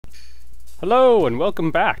Hello and welcome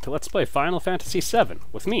back to Let's Play Final Fantasy VII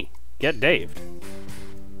with me, Get Daved.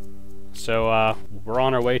 So, we're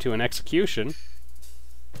on our way to an execution.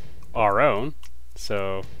 Our own.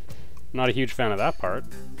 So, not a huge fan of that part.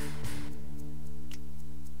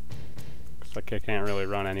 Looks like I can't really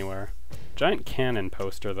run anywhere. Giant cannon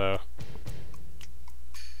poster, though.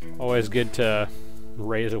 Always good to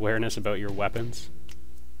raise awareness about your weapons.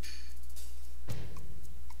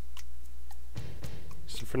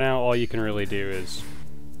 So for now, all you can really do is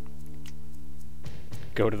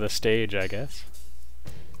go to the stage, I guess.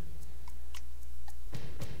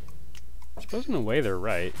 I suppose in a way they're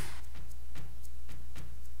right.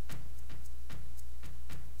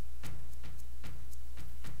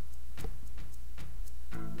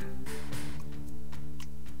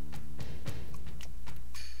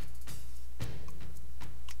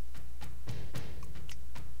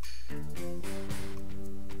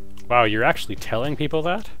 Wow, you're actually telling people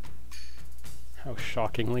that? How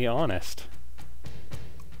shockingly honest.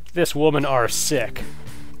 This woman are sick.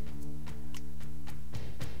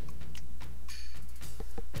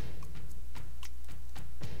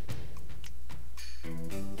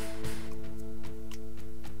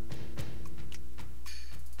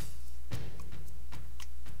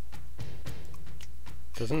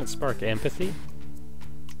 Doesn't it spark empathy?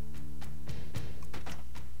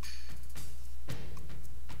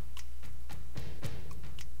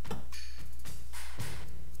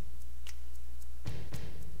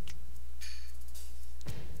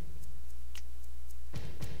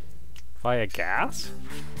 Via gas?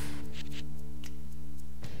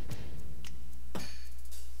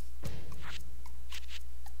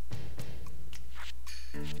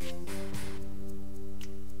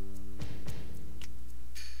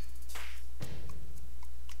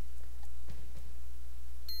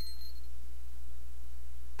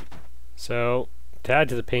 So, to add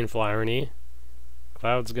to the painful irony,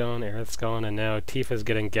 Cloud's gone, Aerith's gone, and now Tifa's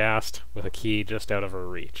getting gassed with a key just out of her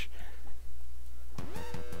reach.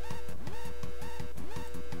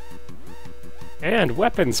 And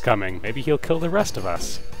weapons coming! Maybe he'll kill the rest of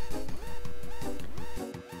us.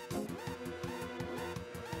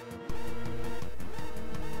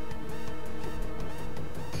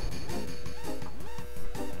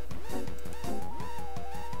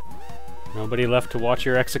 Nobody left to watch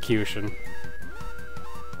your execution.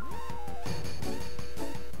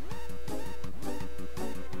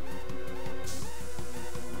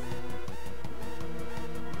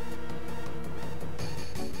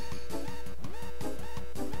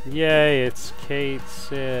 Yay, it's Kate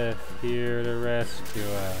Sith here to rescue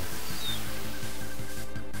us.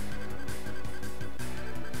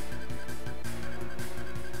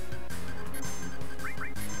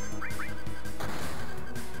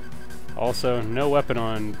 Also, no weapon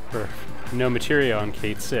on, or no materia on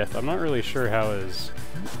Kate Sith. I'm not really sure how his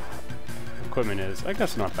equipment is. I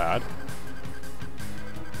guess not bad.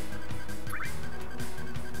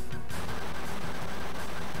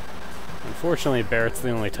 Unfortunately, Barrett's the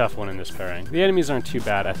only tough one in this pairing. The enemies aren't too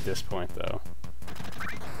bad at this point, though.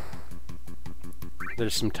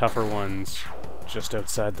 There's some tougher ones just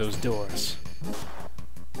outside those doors.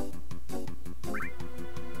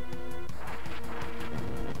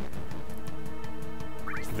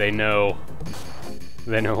 They know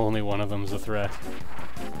only one of them's a threat.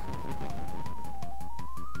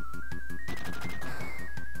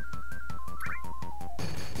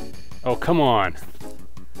 Oh, come on!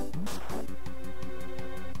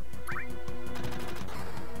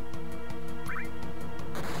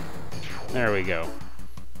 There we go.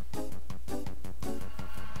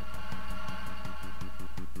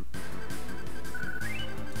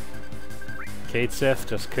 Kate Sith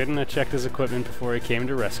just couldn't have checked his equipment before he came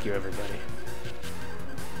to rescue everybody.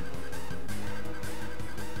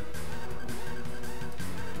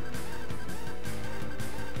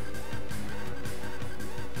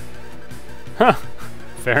 Huh!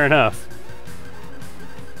 Fair enough.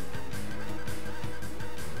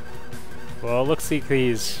 Well, looks like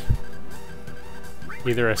he's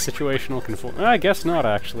either a situational conform— I guess not,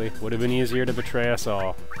 actually. Would have been easier to betray us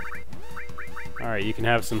all. Alright, you can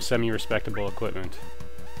have some semi-respectable equipment.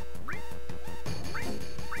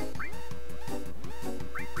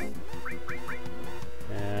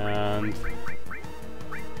 And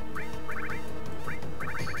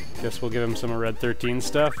guess we'll give him some of Red 13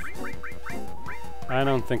 stuff. I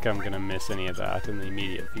don't think I'm gonna miss any of that in the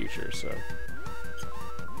immediate future, so...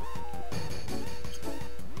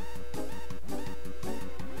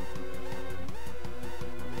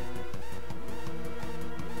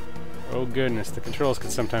 Oh goodness, the controls can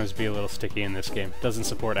sometimes be a little sticky in this game. Doesn't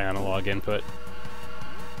support analog input.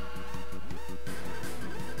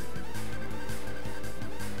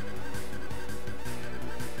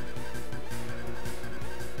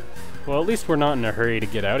 Well, at least we're not in a hurry to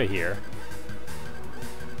get out of here.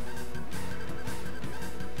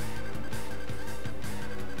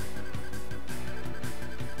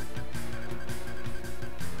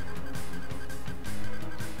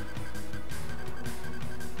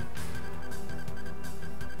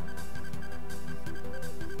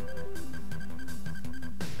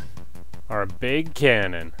 Our big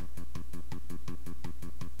cannon.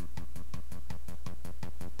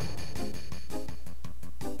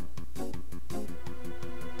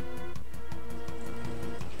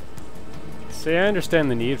 See, I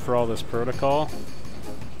understand the need for all this protocol,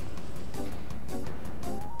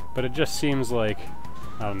 but it just seems like,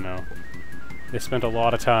 I don't know, they spent a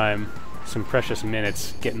lot of time, some precious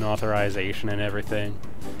minutes, getting authorization and everything.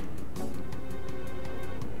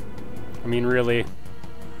 I mean, really,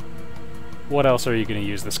 what else are you going to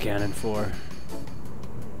use this cannon for?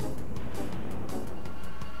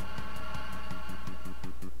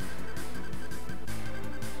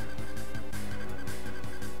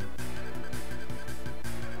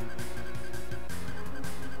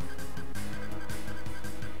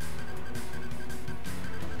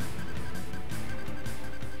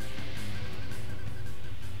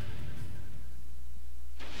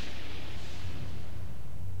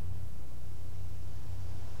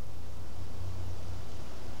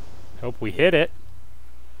 Hope we hit it.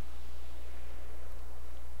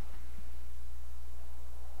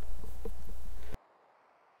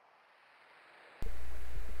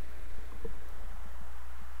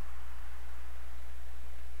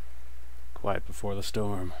 Quiet before the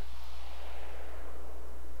storm.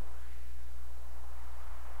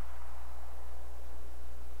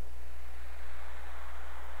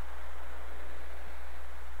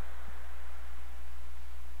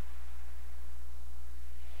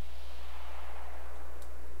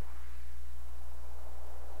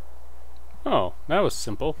 Oh, that was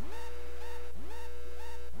simple.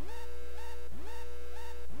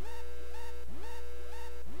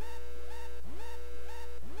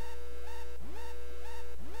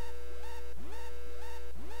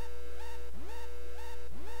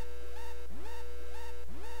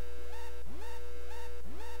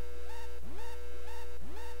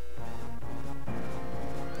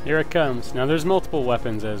 Here it comes. Now there's multiple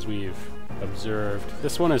weapons as we've observed.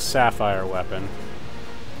 This one is Sapphire weapon.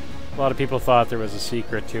 A lot of people thought there was a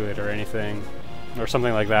secret to it or anything, or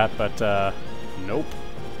something like that, but nope.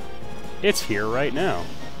 It's here right now.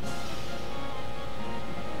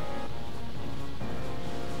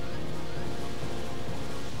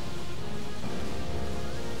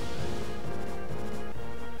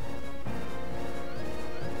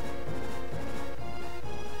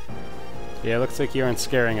 Yeah, looks like you aren't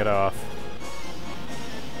scaring it off.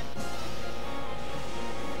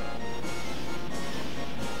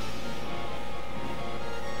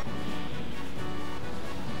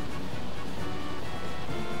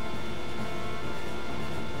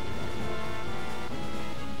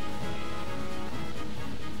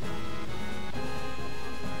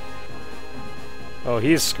 Oh,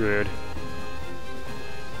 he's screwed.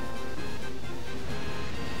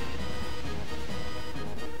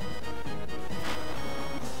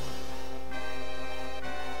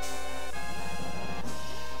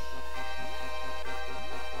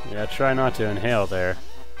 Yeah, try not to inhale there.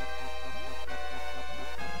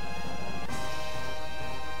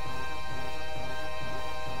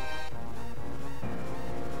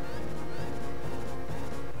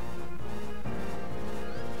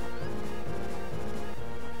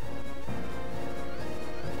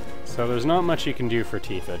 So there's not much you can do for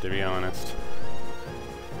Tifa, to be honest.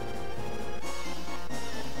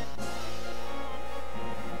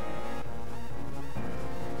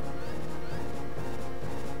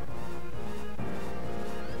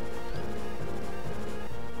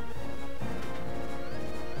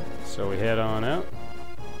 So we head on out.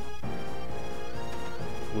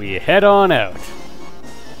 We head on out.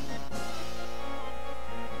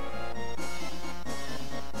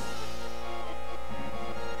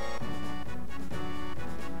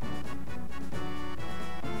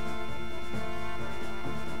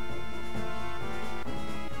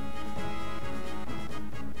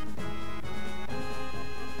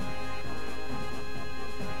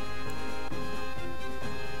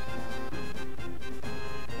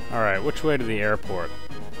 Alright, which way to the airport?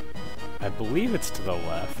 I believe it's to the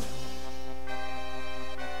left.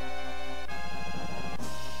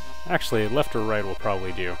 Actually, left or right will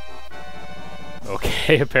probably do.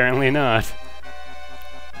 Okay, apparently not.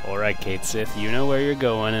 Alright, Kate Sith, you know where you're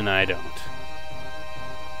going and I don't.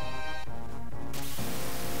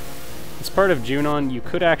 This part of Junon you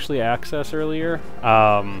could actually access earlier.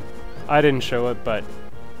 I didn't show it, but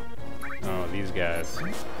Oh, these guys.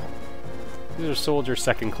 These are soldier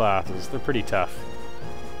second classes. They're pretty tough.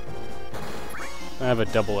 I have a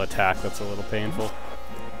double attack that's a little painful.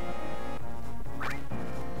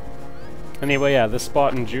 Anyway, yeah, this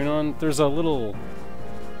spot in Junon, there's a little...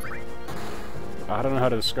 I don't know how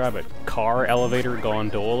to describe it. Car, elevator,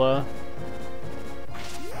 gondola,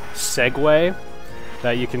 Segway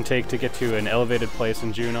that you can take to get to an elevated place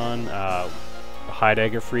in Junon.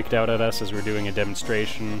 Heidegger freaked out at us as we were doing a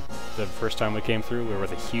demonstration the first time we came through. We were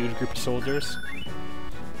with a huge group of soldiers.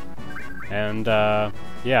 And,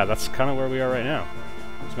 yeah, that's kind of where we are right now.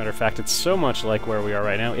 As a matter of fact, it's so much like where we are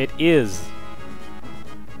right now, it is.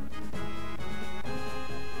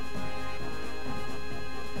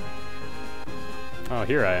 Oh,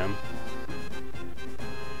 here I am.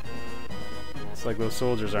 It's like those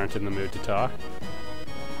soldiers aren't in the mood to talk.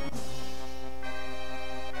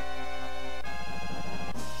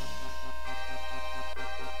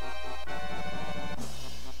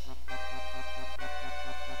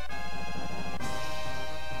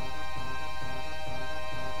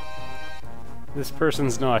 This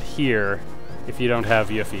person's not here if you don't have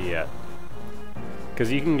Yuffie yet.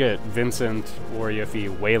 Because you can get Vincent or Yuffie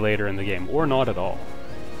way later in the game, or not at all.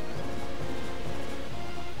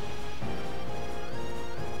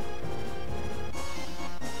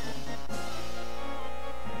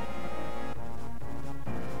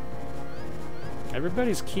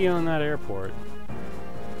 Everybody's key on that airport.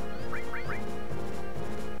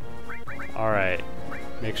 Alright,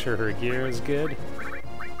 make sure her gear is good.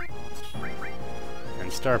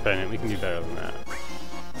 And Star Pennant, we can do better than that.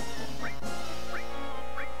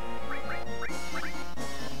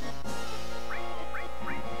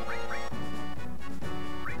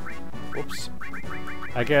 Whoops.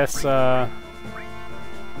 I guess,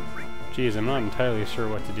 geez, I'm not entirely sure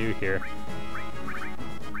what to do here.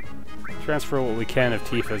 Transfer what we can of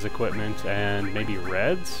Tifa's equipment and maybe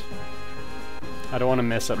Red's? I don't want to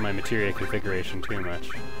mess up my materia configuration too much.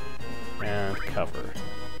 And cover.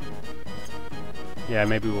 Yeah,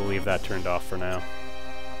 maybe we'll leave that turned off for now.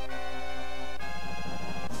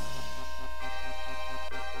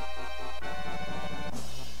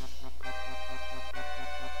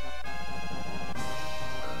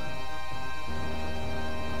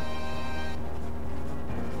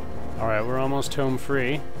 Alright, we're almost home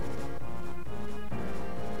free.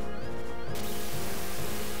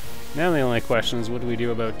 Now the only question is, what do we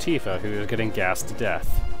do about Tifa, who is getting gassed to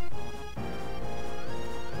death?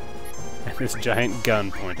 And this giant gun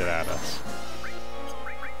pointed at us.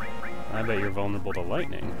 I bet you're vulnerable to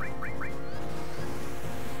lightning.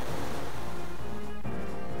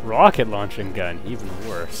 Rocket launching gun, even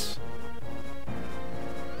worse.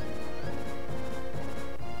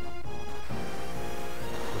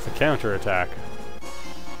 With a counterattack.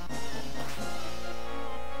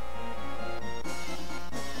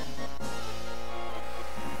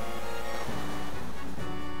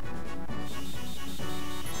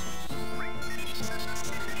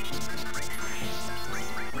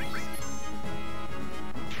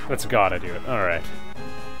 That's gotta do it. Alright.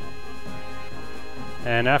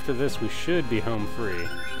 And after this, we should be home free.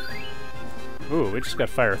 Ooh, we just got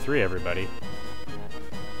Fire 3, everybody.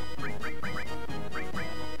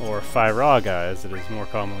 Or Fyraga, as it is more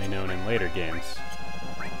commonly known in later games.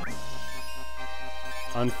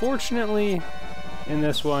 Unfortunately, in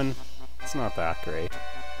this one, it's not that great.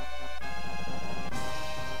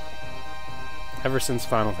 Ever since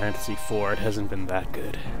Final Fantasy IV, it hasn't been that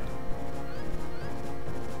good.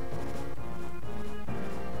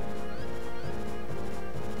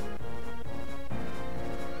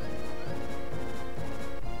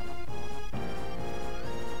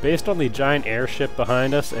 Based on the giant airship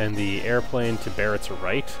behind us and the airplane to Barrett's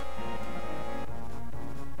right,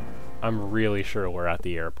 I'm really sure we're at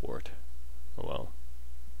the airport. Oh well.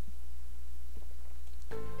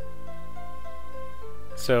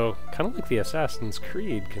 So, kind of like the Assassin's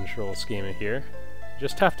Creed control schema here,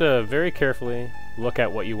 just have to very carefully look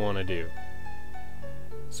at what you want to do.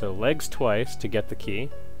 So legs twice to get the key.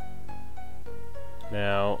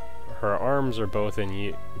 Now, her arms are both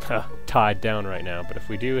in tied down right now, but if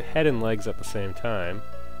we do head and legs at the same time,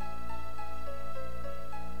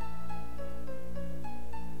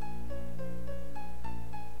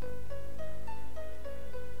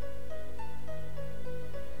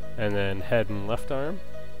 and then head and left arm,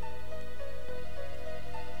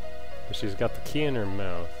 but she's got the key in her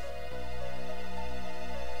mouth.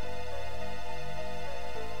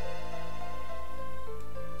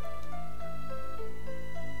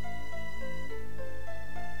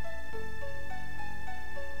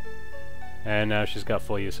 And now she's got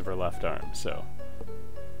full use of her left arm, so...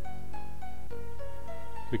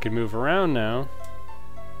 We can move around now.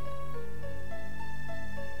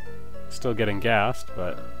 Still getting gassed,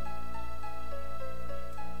 but...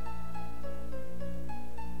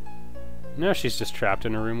 now she's just trapped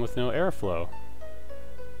in a room with no airflow.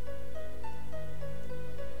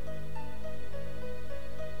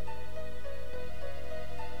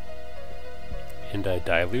 And a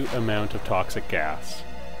dilute amount of toxic gas.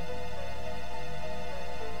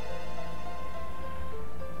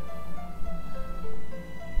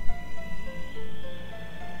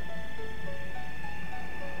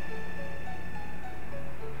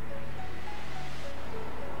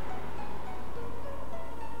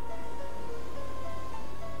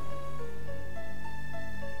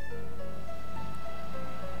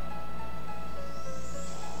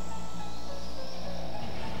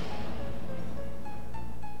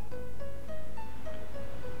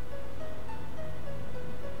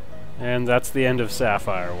 And that's the end of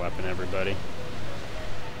Sapphire Weapon, everybody.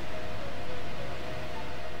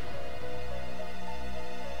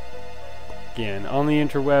 Again, on the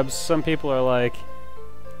interwebs, some people are like,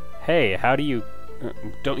 hey, how do you...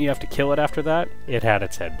 don't you have to kill it after that? It had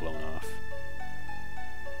its head blown off.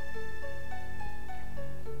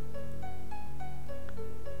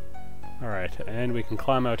 Alright, and we can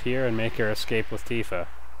climb out here and make our escape with Tifa.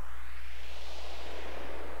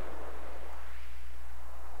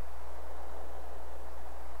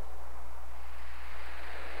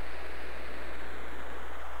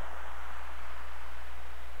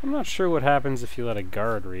 I'm not sure what happens if you let a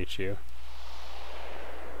guard reach you.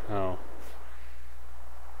 Oh.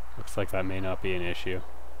 Looks like that may not be an issue.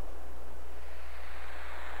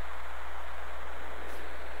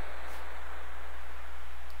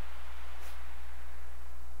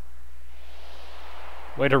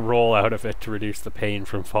 Way to roll out of it to reduce the pain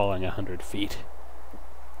from falling 100 feet.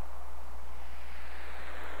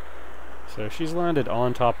 So she's landed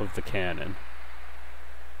on top of the cannon.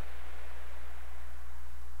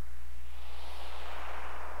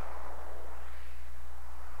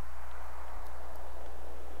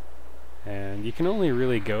 And you can only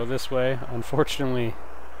really go this way. Unfortunately,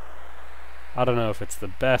 I don't know if it's the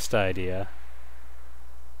best idea.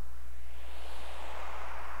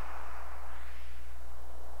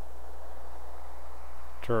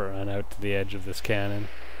 To run out to the edge of this cannon.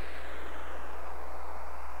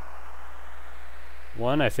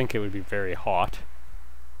 One, I think it would be very hot.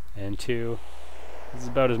 And two, this is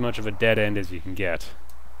about as much of a dead end as you can get.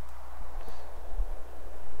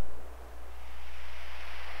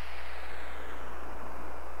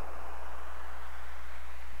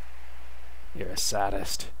 You're a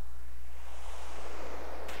sadist.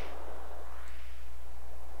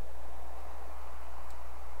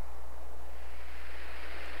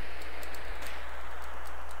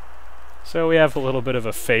 So we have a little bit of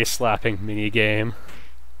a face-slapping mini-game.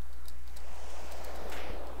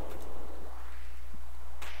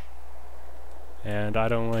 And I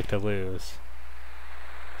don't like to lose.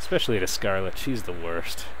 Especially to Scarlet, she's the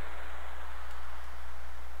worst.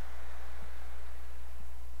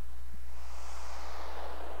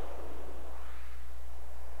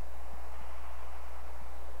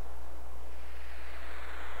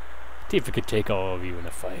 Tifa could take all of you in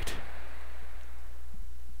a fight.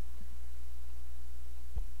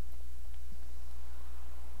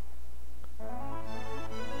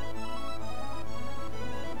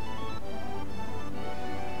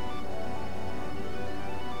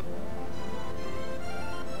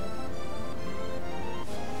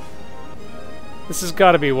 This has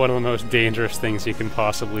got to be one of the most dangerous things you can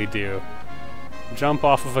possibly do. Jump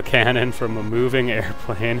off of a cannon from a moving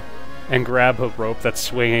airplane and grab a rope that's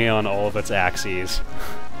swinging on all of its axes.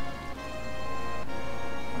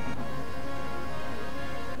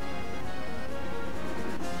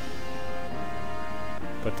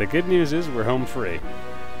 But the good news is we're home free.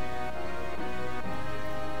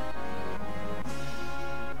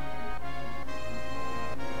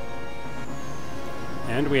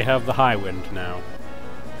 And we have the high wind now.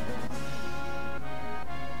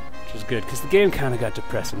 Which is good, because the game kind of got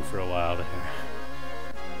depressing for a while there.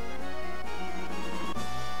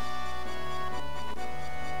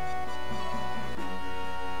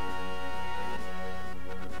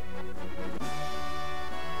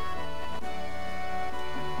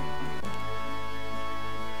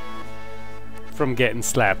 From getting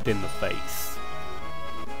slapped in the face.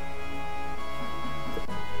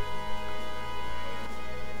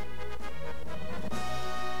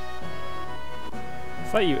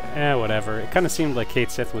 I thought you... whatever. It kind of seemed like Kate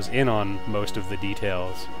Sith was in on most of the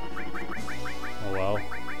details. Oh well.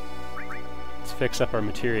 Let's fix up our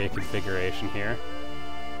materia configuration here.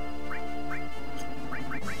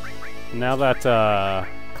 Now that,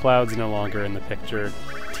 Cloud's no longer in the picture,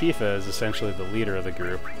 Tifa is essentially the leader of the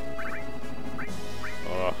group.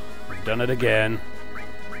 Oh, we've done it again.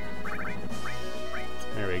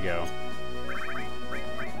 There we go.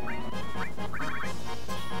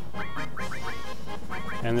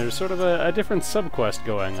 And there's sort of a different subquest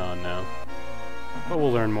going on now. But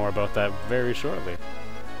we'll learn more about that very shortly.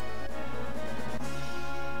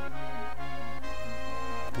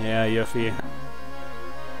 Yeah, Yuffie.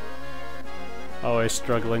 Always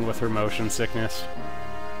struggling with her motion sickness.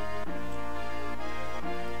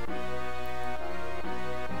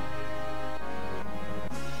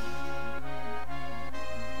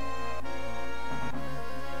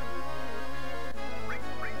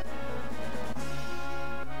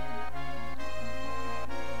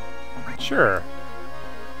 Sure.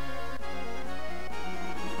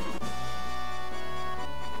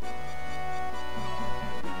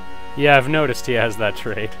 Yeah, I've noticed he has that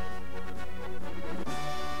trait.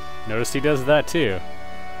 Noticed he does that too.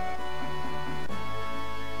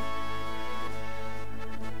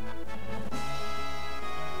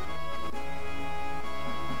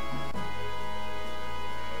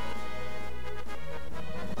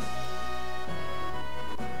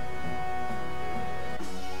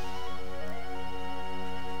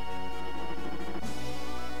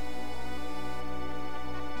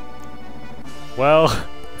 Well,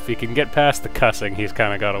 if he can get past the cussing, he's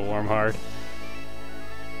kind of got a warm heart.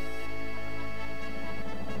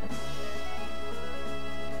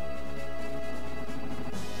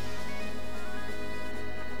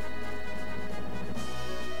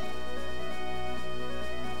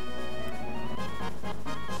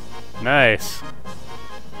 Nice.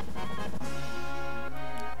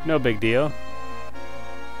 No big deal.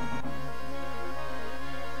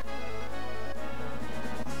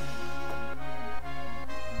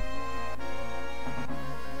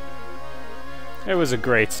 It was a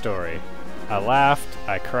great story. I laughed,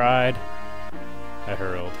 I cried, I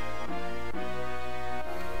hurled.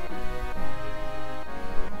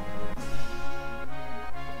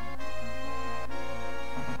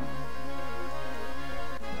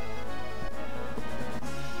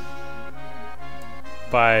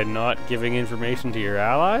 By not giving information to your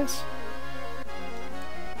allies?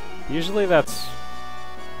 Usually that's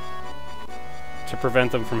to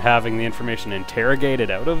prevent them from having the information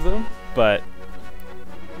interrogated out of them, but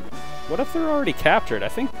what if they're already captured? I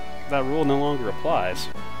think that rule no longer applies.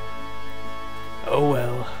 Oh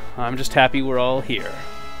well, I'm just happy we're all here.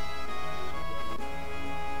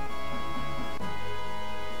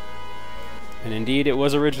 And indeed, it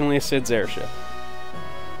was originally Cid's airship.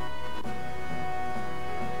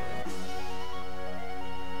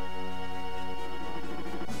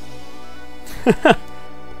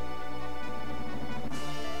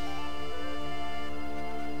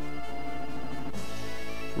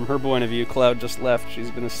 From her point of view, Cloud just left. She's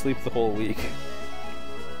been asleep the whole week.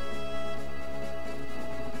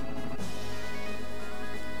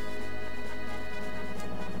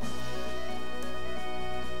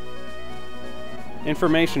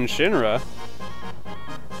 Information Shinra?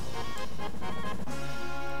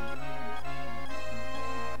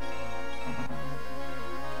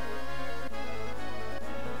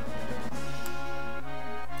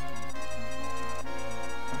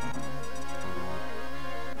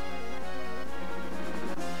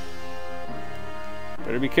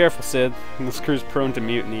 Better be careful, Cid. This crew's prone to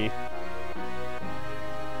mutiny.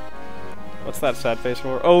 What's that sad face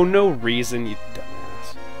for? Oh, no reason, you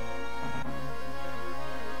dumbass.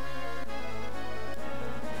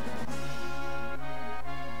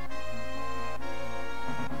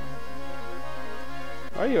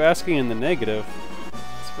 Why are you asking in the negative?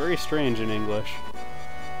 It's very strange in English.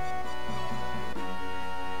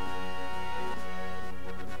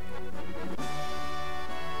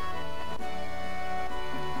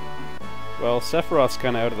 Well, Sephiroth's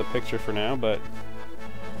kind of out of the picture for now, but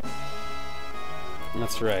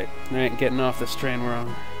that's right. They ain't getting off this train we're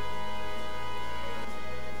on.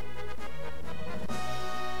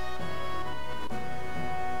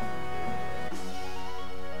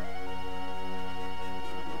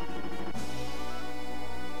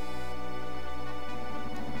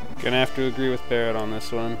 Gonna have to agree with Barrett on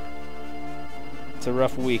this one. It's a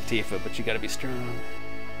rough week, Tifa, but you gotta be strong.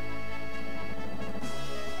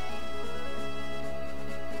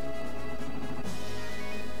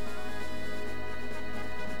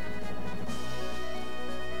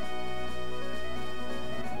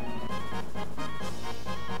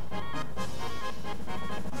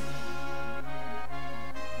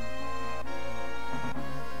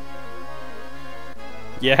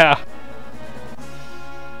 Yeah.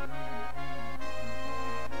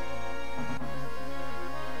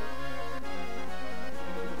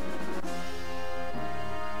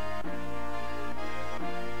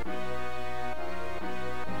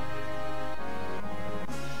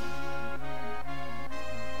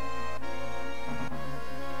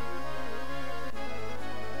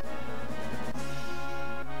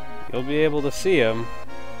 you'll be able to see him.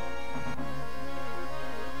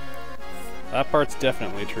 That part's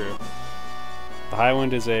definitely true. The high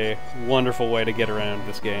wind is a wonderful way to get around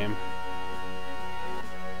this game.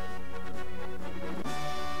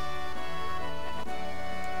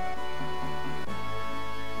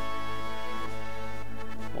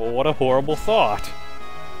 Well, what a horrible thought.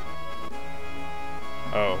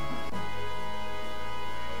 Oh.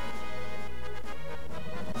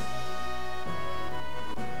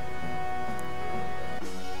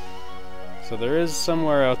 So there is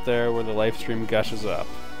somewhere out there where the life stream gushes up.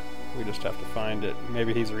 We just have to find it.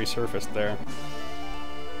 Maybe he's resurfaced there.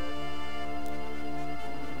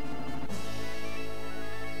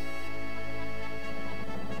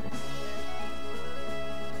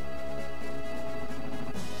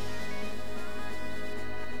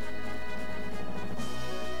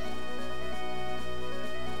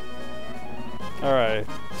 Alright,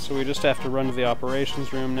 so we just have to run to the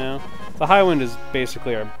operations room now. The high wind is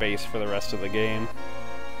basically our base for the rest of the game.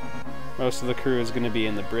 Most of the crew is going to be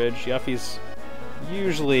in the bridge. Yuffie's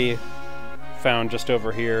usually found just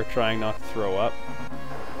over here, trying not to throw up.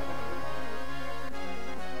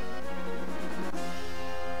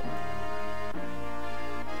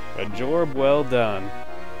 A job well done.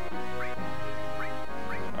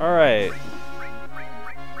 Alright.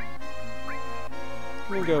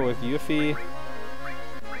 I'm gonna go with Yuffie.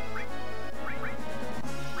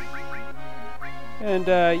 And,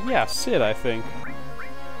 yeah, Sid, I think.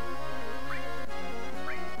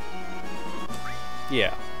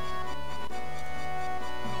 Yeah.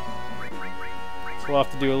 So we'll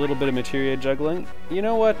have to do a little bit of materia juggling. You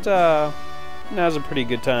know what, now's a pretty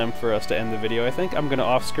good time for us to end the video, I think. I'm gonna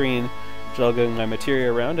off-screen juggling my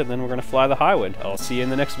materia around, and then we're gonna fly the high wind. I'll see you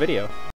in the next video.